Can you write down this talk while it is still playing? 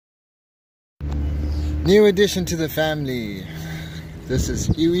New addition to the family. This is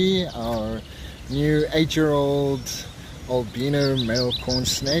Iwi, our new 8-year-old albino male corn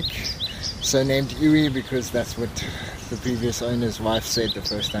snake. So named Iwi because that's what the previous owner's wife said the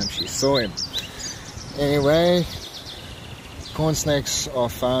first time she saw him. Anyway, corn snakes are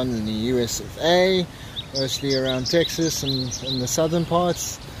found in the US of A, mostly around Texas and in the southern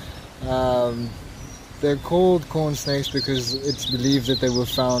parts. They're called corn snakes because it's believed that they were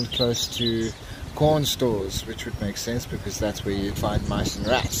found close to corn stores, which would make sense because that's where you find mice and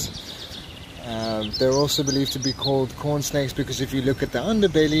rats. They're also believed to be called corn snakes because if you look at the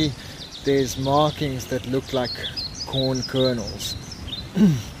underbelly, there's markings that look like corn kernels.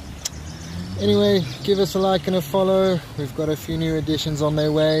 Anyway, give us a like and a follow. We've got a few new additions on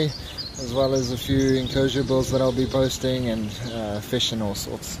their way, as well as a few enclosure builds that I'll be posting, and fish and all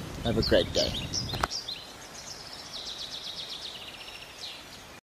sorts. Have a great day.